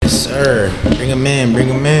sir. Bring him in. Bring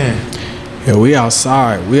him in. Yeah, we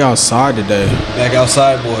outside. We outside today. Back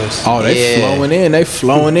outside, boys. Oh, they flowing in. They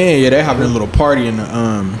flowing in. Yeah, they having a little party in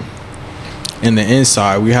the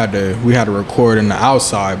inside. We had to record in the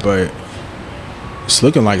outside, but it's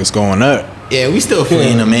looking like it's going up. Yeah, we still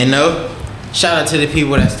fleeing them in though. Shout out to the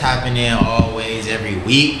people that's tapping in always every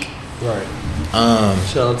week. Right.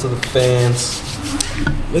 Shout out to the fans.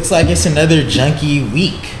 Looks like it's another junkie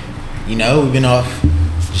week. You know, we've been off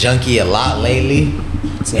junkie a lot lately.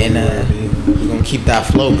 And we're gonna keep that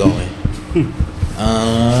flow going.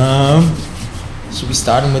 Should we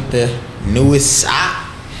starting with the newest side?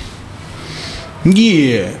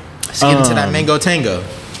 Yeah. Let's get into that mango tango.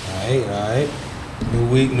 Alright. New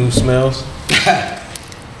week, new smells.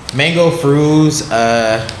 Mango fruits,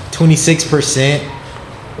 26%,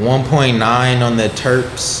 1.9 on the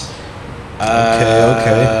terps.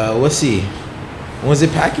 Okay. Let's see. When was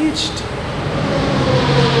it packaged?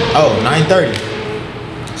 Oh, 9/30.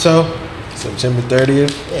 So September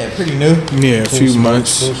 30th. yeah, pretty new. Yeah, a few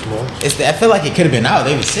months. I feel like it could have been out.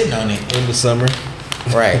 They were sitting on it. In the summer.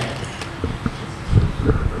 Right.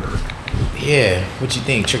 Yeah. What you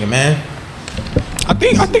think, Trigger Man? I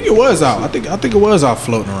think it was out. I think it was out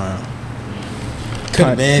floating around. Could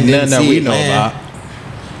have been. Nothing that we know about.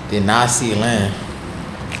 Did not see it land.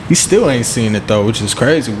 He still ain't seen it though, which is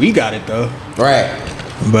crazy. We got it though. Right.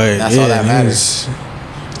 But that's all that matters.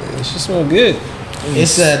 It should smell good.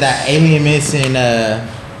 It's that alien mints and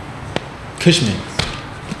Kush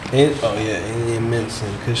mints. Alien mints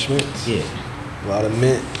and Kush mints. Yeah. A lot of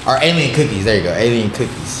mint. Or alien cookies. There you go. Alien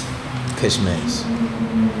cookies. Kush mints.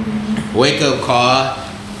 Wake up call.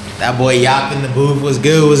 That boy Yop in the booth was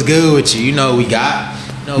good with you. You know what we got.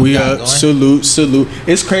 We salute.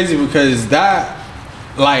 It's crazy because that,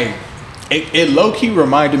 like, it low key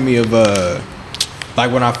reminded me of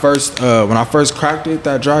like when I first cracked it,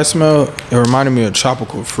 that dry smell. It reminded me of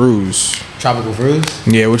tropical fruits. Tropical fruits.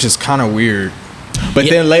 Yeah, which is kind of weird. But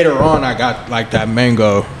then later on, I got like that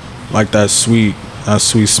mango, like that sweet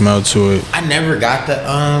smell to it. I never got the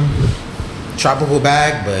tropical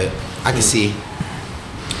bag, but I can see.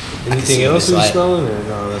 Anything else you smelling? Or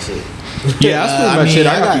no, that's it. Yeah, that's pretty much it.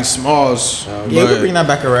 I got these smalls. Yeah, we bring that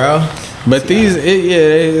back around. But these,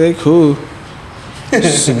 they cool.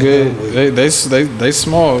 It's good. They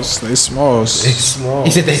smalls. They smalls. They small.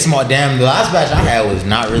 He said they small. Damn, the last batch I had was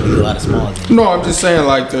not really a lot of smalls. No, I'm just saying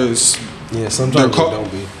like this. Yeah, sometimes they don't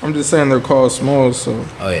be. I'm just saying they're called smalls. So.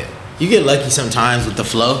 Oh yeah, you get lucky sometimes with the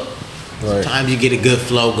flow. Right. Sometimes you get a good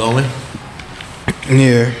flow going.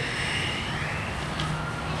 Yeah.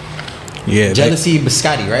 Yeah. Jealousy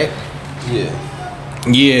biscotti, right? Yeah.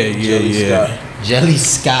 Jelly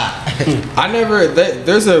Scott. I never.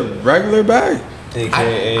 There's a regular bag.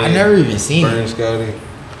 AKA. I never even seen Burn it. Scotty.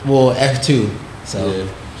 Well, F2. So Yeah,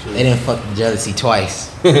 sure. they didn't fuck the jealousy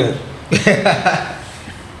twice. Yeah,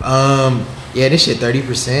 this shit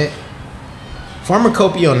 30%.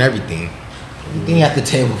 Pharmacopoeia on everything. Everything at the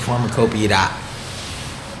table, pharmacopoeia that.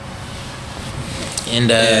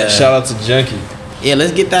 And shout out to Junkie. yeah,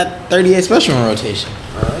 let's get that 38 special in rotation.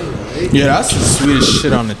 Alright. Yeah, that's the sweetest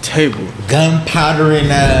shit on the table. Gunpowder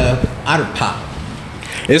and Otter Pop.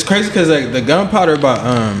 It's crazy because like the gunpowder by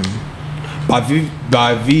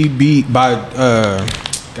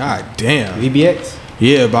god damn. VBX?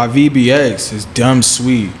 Yeah, by VBX is dumb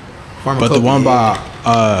sweet. But the one by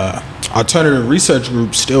Alternative Research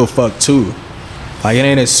Group still fuck too. Like it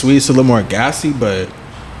ain't as sweet, it's a little more gassy, but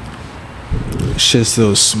shit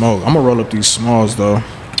still smoke. I'm gonna roll up these smalls though.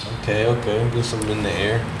 Okay. Get some in the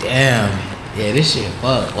air. Damn. Yeah, this shit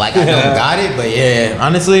fuck. Like I don't got it, but yeah,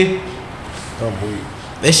 honestly,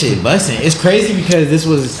 this shit busting. It's crazy because this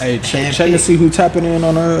was. Hey, check and see who tapping in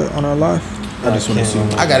on our live. I just want to see.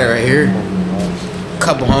 I got it right here.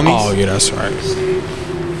 Couple homies. Oh yeah, that's right.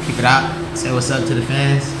 Keep it out. Say what's up to the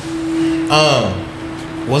fans.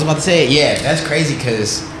 What was I about to say? Yeah, that's crazy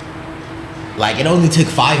because like it only took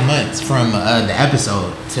 5 months from the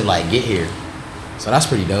episode to like get here, so that's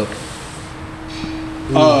pretty dope.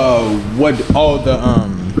 What? Oh,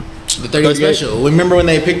 the 30th special. Remember when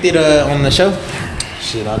they picked it on the show?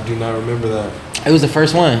 Shit, I do not remember that. It was the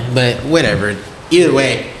first one, but whatever. Either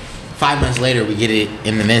way, 5 months later we get it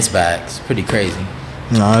in the mince bags. Pretty crazy.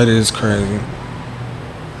 No, it is crazy.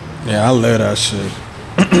 Yeah, I love that shit.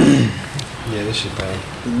 Yeah, this shit bad.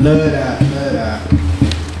 Love that.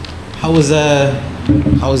 How was that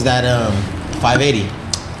 580?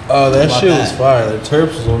 Oh, that About shit that? was fire. The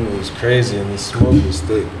terps on it was crazy and the smoke was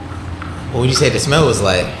thick. What would you say the smell was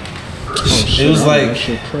like? It was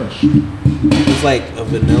like a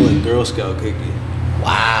vanilla Girl Scout cookie.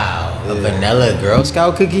 Wow. A vanilla Girl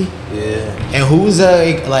Scout cookie? Yeah. And who's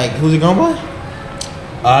it going by?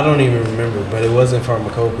 I don't even remember, but it wasn't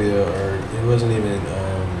Pharmacopoeia or it wasn't even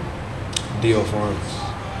Dio Farms.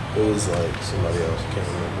 It was like somebody else. I can't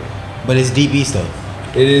remember. But it's Deep East though.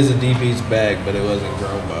 It is a Deep East bag, but it wasn't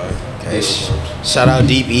grown by. Okay. Shout out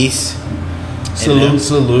Deep East.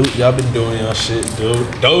 Salute. Y'all been doing y'all shit, dude.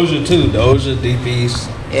 Doja too. Doja, Deep East.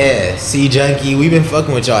 Yeah, C Junkie. We've been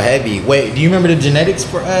fucking with y'all heavy. Wait, do you remember the genetics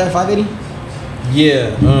for 580?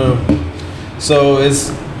 Yeah. So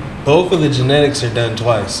it's both of the genetics are done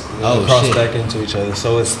twice. They cross back into each other.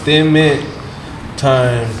 So it's Thin Mint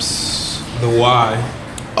times the Y.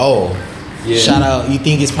 Oh. Yeah. Shout out. You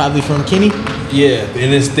think it's probably from Kenny? Yeah,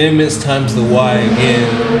 and it's Thin Mints times the Y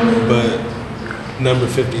again, but number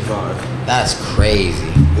 55. That's crazy.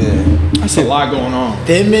 Yeah. That's a lot going on.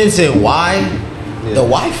 Thin Mints and Y. Yeah. The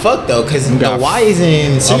Y fuck though, because the Y is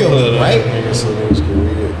in cereal milk, right? So niggas can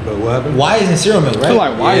read it. But what happened? Y is in cereal milk, right? I feel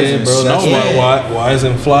like Y is in bro. That's why Y is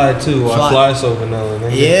in Fly too. Why Fly so vanilla?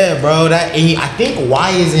 Nigga. Yeah, bro. That I think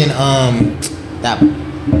Y is in that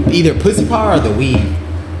either Pussy Power or the Weed.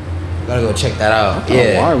 Gotta go check that out.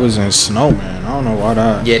 Yeah. Y was in Snowman. I don't know why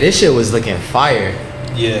that. Yeah, this shit was looking fire.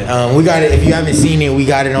 Yeah. We got it. If you haven't seen it, we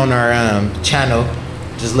got it on our channel.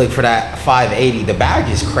 Just look for that 580. The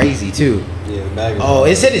bag is crazy too. Yeah, the bag.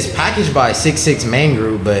 It said it's packaged by 6'6" Man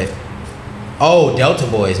Group, but Delta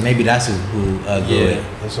Boys. Maybe that's who grew it.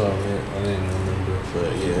 That's what I meant. I didn't remember,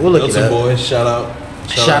 but yeah. We'll look Delta it up. Boys, shout out.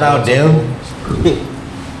 Shout out them.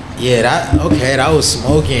 Yeah, that was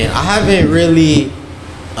smoking. I haven't really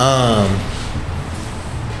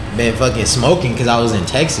been fucking smoking because I was in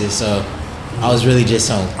Texas, so I was really just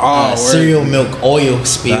on cereal milk oil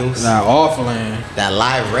spills. That offland. That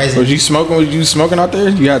live resin. Was you smoking out there?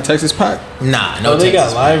 You got a Texas pack? Nah, no. They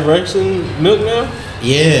Texas got live resin milk now?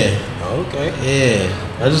 Yeah. Oh, okay. Yeah.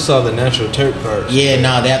 I just saw the natural terp parts. Yeah,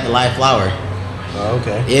 they have the live flour. Oh,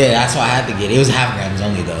 okay. Yeah, that's why I had to get it. It was half grams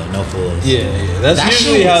only though, no fulls. Yeah. That's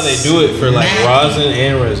usually how they do it for like rosin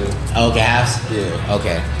and resin. Okay, halves? Yeah.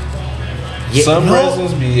 Okay. Yeah, some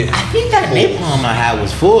resins be. I think that napalm I had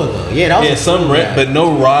was full though. Yeah, that was but no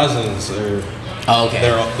rosins are. Oh, okay.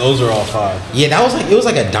 Those are all 5. Yeah, it was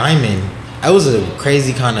like a diamond. That was a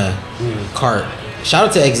crazy kind of cart. Shout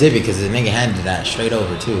out to Exhibit because the nigga handed that straight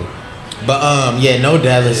over too. But no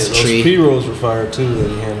Dallas tree. Those P-rolls were fire too that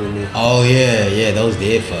he handed me. Oh yeah, those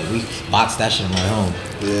did fuck. We boxed that shit in my home.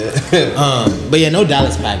 Yeah. But yeah, no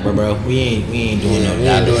Dallas pack, bro. We ain't doing no Dallas. We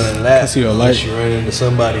ain't doing that. See your light. You run into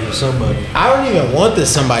somebody who's somebody. I don't even want the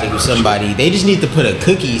somebody who's somebody. They just need to put a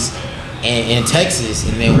cookies in Texas,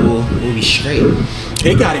 and then we'll be straight.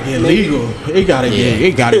 It gotta get legal. It gotta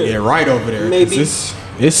get right over there. Maybe it's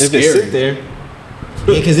if scary. it sit there.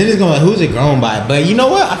 Yeah, because then it's going like, who's it grown by? But you know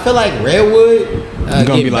what? I feel like Redwood. It's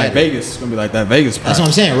gonna be like Vegas. It's gonna be like that Vegas pack. That's what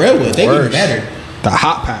I'm saying. Redwood, they get better. The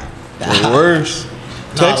hot pack. The worst.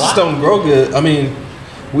 Texas don't grow good. I mean,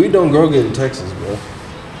 we don't grow good in Texas, bro.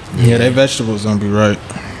 Yeah, their vegetables don't be right.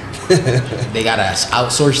 They gotta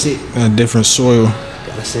outsource it. In a different soil.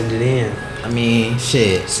 Gotta send it in. I mean,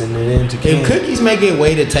 shit. Send it in to If cookies make it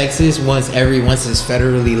way to Texas once it's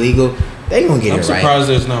federally legal, they gonna get I'm it right. I'm surprised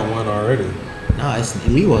there's not one already. No, it's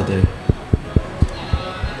illegal out there.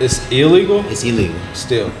 It's illegal? It's illegal.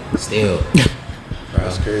 Still. Bro.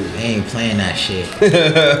 That's crazy. They ain't playing that shit.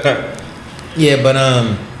 Yeah, but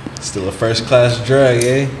still a first class drag,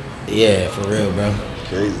 eh? Yeah, for real, bro.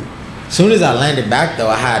 Crazy. Soon as I landed back though,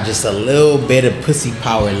 I had just a little bit of pussy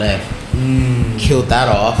power left. Killed that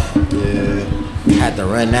off. Yeah. Had to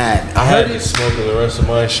run that. I heard you smoking the rest of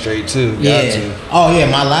mine straight too. Yeah. Oh yeah,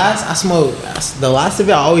 the last of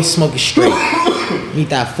it I always smoke it straight. Need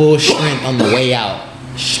that full strength on the way out.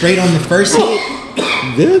 Straight on the first hit.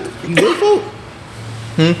 You good? You good, folk?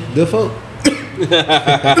 Good, folk?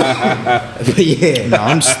 But yeah. No,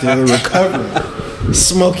 I'm still recovering.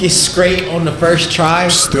 Smoke it straight on the first try.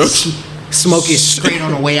 Still smoke it straight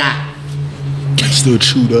on the way out. Still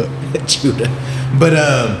chewed up. But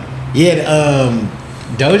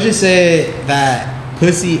Doja said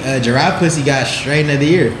that giraffe pussy got strain of the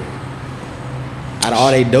year. Out of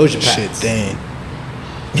all they Doja packs. Shit, damn.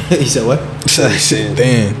 You said what? Shit,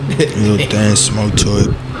 damn. Little damn smoke to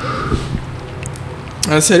it.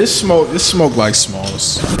 I said this smoke like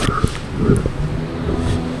smalls.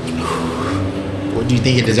 What do you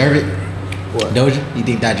think it deserve it? What? Doja? You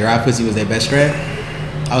think that giraffe pussy was their best strain?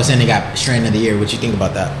 I was saying they got strain of the year. What you think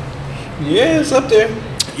about that? Yeah, it's up there.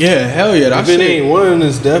 Yeah, hell yeah. That if it ain't one,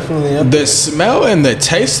 it's definitely up there. The smell and the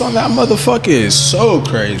taste on that motherfucker is so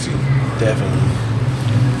crazy. Definitely.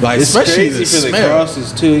 Like, it's especially crazy the for the smell.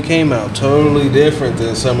 crosses too. It came out totally different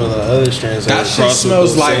than some of the other strands. That shit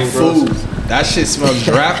smells like food. That shit smells.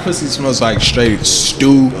 Giraffe pussy smells like straight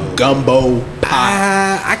stew, gumbo,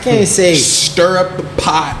 pot. I can't say. Stir up the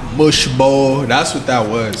pot, mush bowl. That's what that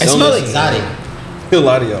was. It smells exotic. A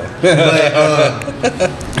lot of y'all.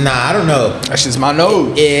 But nah, I don't know. That's just my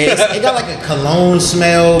nose. It got like a cologne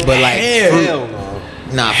smell, but like Hell no.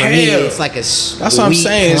 nah, for me it's like a sweet. That's what I'm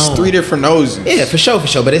saying. Cologne. It's 3 different noses. Yeah, for sure.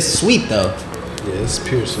 But it's sweet though. Yeah, it's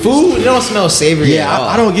pure sweet. Food, it don't smell savory. Yeah, at all.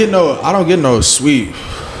 I don't get no sweet.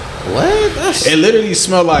 What? That's It literally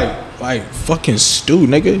smell like fucking stew,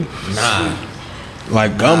 nigga. nah.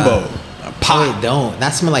 Like gumbo. A No, pot. it don't.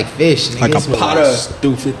 That smell like fish. Nigga. Like a It smell pot Like of-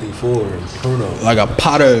 Stew 54 and Pruno. Like a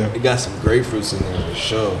pot of. It got some grapefruits in there for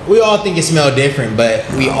sure. We all think it smell different, but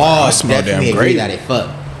we all it smell definitely damn agree great. that it fuck.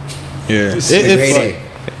 Yeah. It's a great day.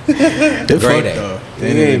 It Great fucked day. though. At the It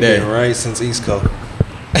end of the ain't day. been right since East Coast.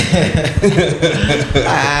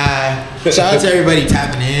 Shout out to everybody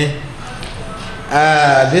tapping in.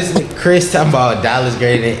 This is Chris talking about Dallas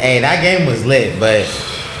greater than. Hey, that game was lit, but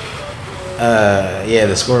yeah,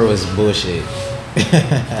 the score was bullshit.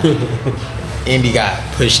 Indy got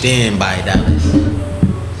pushed in by Dallas.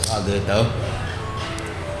 It's all good though.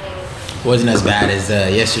 Wasn't as bad as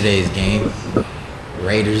yesterday's game.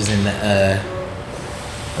 Raiders and the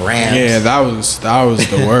Rams. Yeah, that was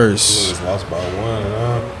the worst. Niggas lost by 1,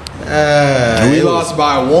 huh? We it was- lost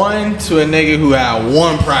by 1 to a nigga who had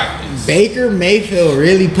 1 practice. Baker Mayfield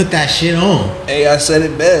really put that shit on. Hey, I said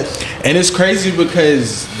it best. And it's crazy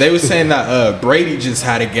because they were saying that Brady just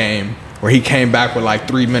had a game where he came back with like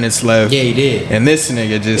 3 minutes left. Yeah, he did. And this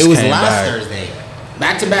nigga just It was came last back. Thursday.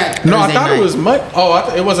 Back to back. No, I Thursday thought night. it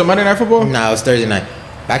was it wasn't Monday Night Football? No, it was Thursday night.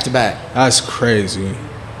 Back to back. That's crazy.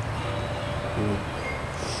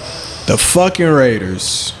 The fucking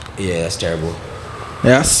Raiders. Yeah, that's terrible.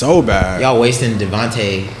 Yeah, that's so bad. Y'all wasting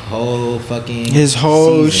Devontae whole fucking His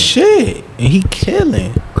whole season. shit. And he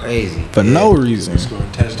killing. Crazy. For no reason.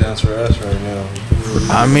 Scoring touchdowns for us right now.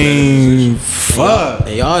 I mean, fuck.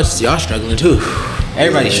 And y'all struggling too.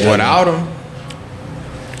 Everybody's struggling. Without him.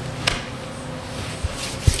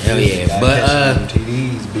 Hell yeah. Gotta But catch them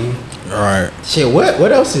TDs, B. Alright. shit,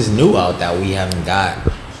 what else is new out that we haven't got?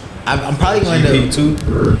 I'm probably going to.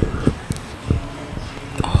 GP2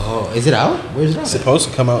 Oh, is it out? Where's it out? supposed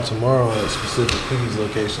to come out tomorrow at specific Piggy's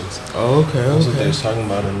locations. Oh, okay, That's what they okay. was talking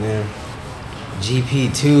about in there.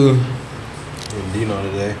 GP2. And Dino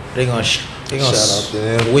today. They gonna Shout out to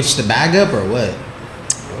them. switch the bag up or what?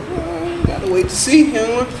 Gotta wait to see,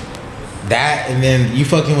 young one. That and then you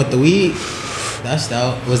fucking with the weed. That's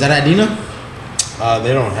dope. Was that at Dino?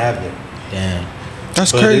 They don't have it. Damn.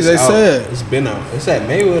 That's But crazy. it's They out. said. It's been out. It's at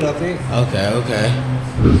Maywood, I think. Okay.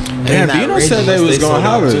 And Damn, that Dino Ridge- said they was gonna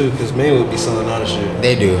have it. Because Maywood be selling all the shit.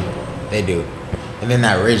 They do. And then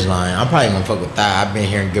that Ridge line, I'm probably gonna fuck with that. I've been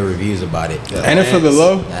hearing good reviews about it. And it for the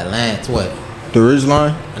low? That Lance, what? The Ridge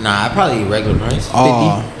line? Nah, I probably regular price. 50.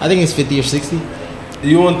 Aw. I think it's 50 or 60.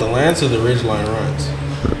 You want the Lance or the Ridgeline runs?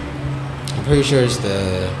 I'm pretty sure it's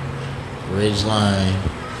the Ridge line.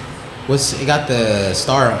 It got the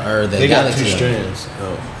star or the They got Galaxy 2 on it. strands.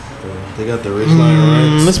 Oh, they got the Ridgeline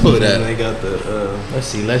runs. let's pull it and up. They got the. Let's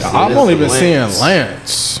see. I've only been Lance. seeing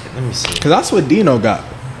Lance. Let me see. Cause that's what Dino got.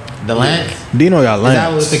 The Lance. Dino got Is that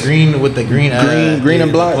Lance. with the green Green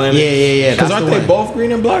and black? Yeah. Cause That's aren't the they one. both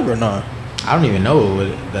green and black or not? I don't even know what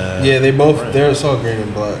the. Yeah, they both. They're all green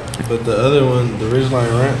and black. But the other one, the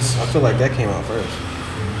Ridgeline Rents, I feel like that came out first.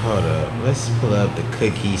 Hold up. Let's pull up the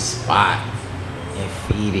cookie spot and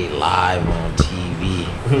feed it live on TV.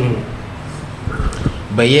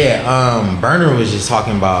 But yeah, Burner was just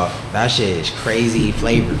talking about that shit is crazy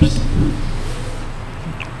flavors.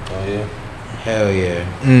 Oh yeah. Hell yeah.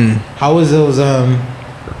 How was those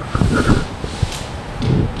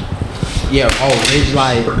yeah,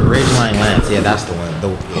 Ridgeline Lance. Yeah, that's the one.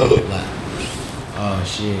 Oh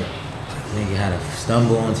shit. Nigga had a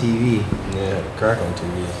stumble on TV. Yeah, crack on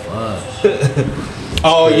TV. Fuck.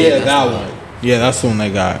 Oh yeah, that's that the one. Yeah, that's the one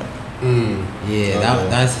they got. Yeah, Okay.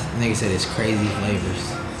 that's nigga said it's crazy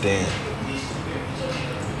flavors. Damn.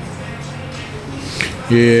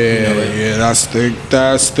 Yeah, know it. yeah, that's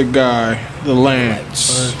the guy, the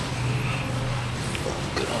Lance.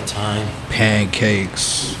 Good on time.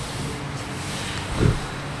 Pancakes.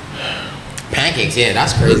 Pancakes, yeah,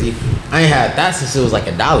 that's crazy. I ain't had that since it was like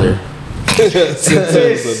 $1. Since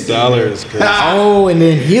it was $1 is crazy. Oh, and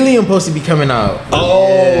then Helium supposed to be coming out.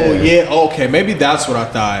 Oh yeah, okay, maybe that's what I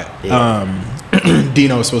thought. Yeah.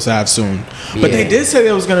 Dino was supposed to have soon, but they Yeah. did say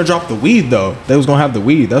they was gonna drop the weed though. They was gonna have the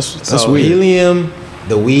weed. That's So weird. Helium,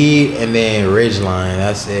 the weed, and then Ridgeline.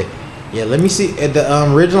 That's it. Yeah, let me see. The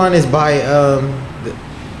Ridgeline is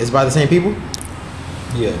by the same people.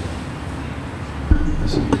 Yeah.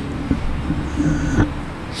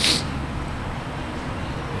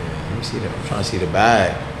 Let me see that. I'm trying to see the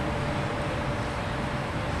bag.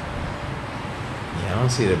 Yeah, I don't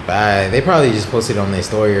see the bag. They probably just posted it on their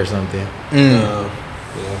story or something. Yeah.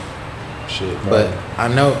 Shit. But I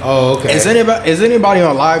know. Oh, okay. Is anybody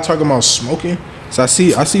on live talking about smoking? So I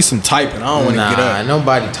see some typing. I don't want to get up.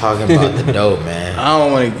 Nobody talking about the dope, man. I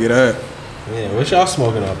don't want to get up. Yeah, what y'all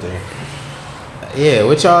smoking out there? Yeah,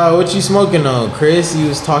 what you smoking on, Chris? You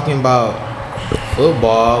was talking about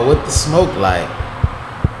football. What the smoke like?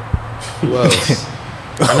 Who else?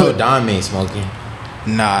 I know Dom ain't smoking.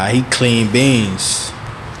 Nah, he clean beans.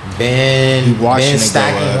 Ben watching it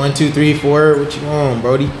stacking go up. 1, 2, 3, 4. What you on,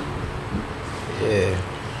 Brody? Yeah.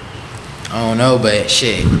 I don't know, but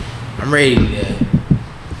shit. I'm ready to.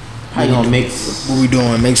 How you gonna mix? What we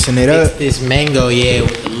doing? Mixing it up this mango, yeah,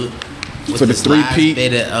 with for the this last 3-peat.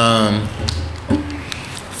 bit of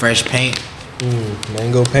fresh paint.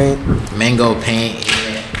 Mango paint. Mango paint.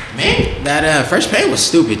 Yeah. Man, that fresh paint was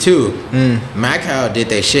stupid too. Macau did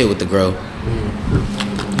that shit with the grow.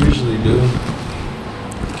 Usually do.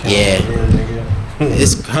 Yeah.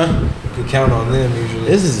 It's You can count on them usually.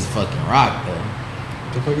 This is fucking rock though.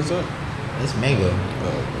 What the fuck is that? It's mango.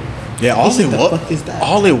 Yeah, What the fuck is that?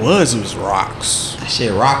 all it was rocks. That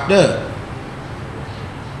shit rocked up.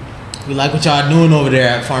 We like what y'all doing over there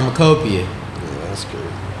at Pharmacopoeia. Yeah, that's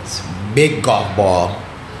good. It's a big golf ball.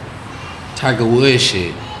 Tiger Woods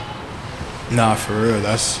shit. Nah, for real.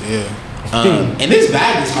 That's And this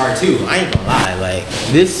bag is hard too. I ain't gonna lie. Like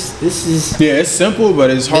this is Yeah, it's simple, but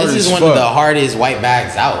it's hard. this is as one fuck. of the hardest white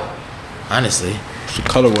bags out. Honestly,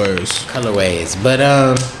 Colorways. But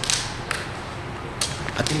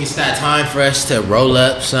I think it's that time for us to roll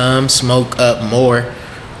up some, smoke up more.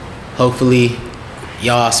 Hopefully,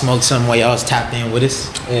 y'all smoke some while y'all's tapped in with us.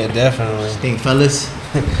 Yeah, definitely. Think, fellas?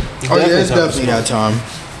 Oh yeah, it's definitely that time.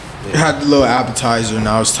 Yeah. Had the little appetizer.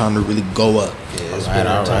 Now it's time to really go up. Yeah, it's Alright, been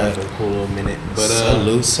our time alright. for a cool little minute. But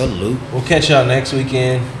salute. we'll catch y'all next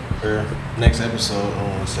weekend or next episode. I don't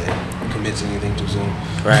want to say commit to anything too soon.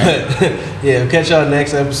 Right. Yeah, we'll catch y'all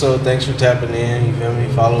next episode. Thanks for tapping in. You feel me?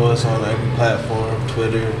 Follow us on every platform: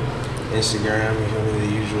 Twitter, Instagram. You feel me?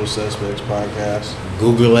 The Usual Suspects podcast.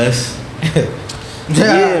 Google us.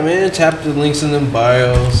 Yeah, man. Tap the links in them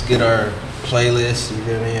bios. Get our playlist. You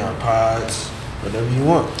feel me? Our pods. Whatever you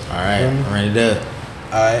want. All right, I'm ready to.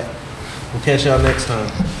 All right. We'll catch y'all next time.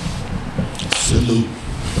 Salute.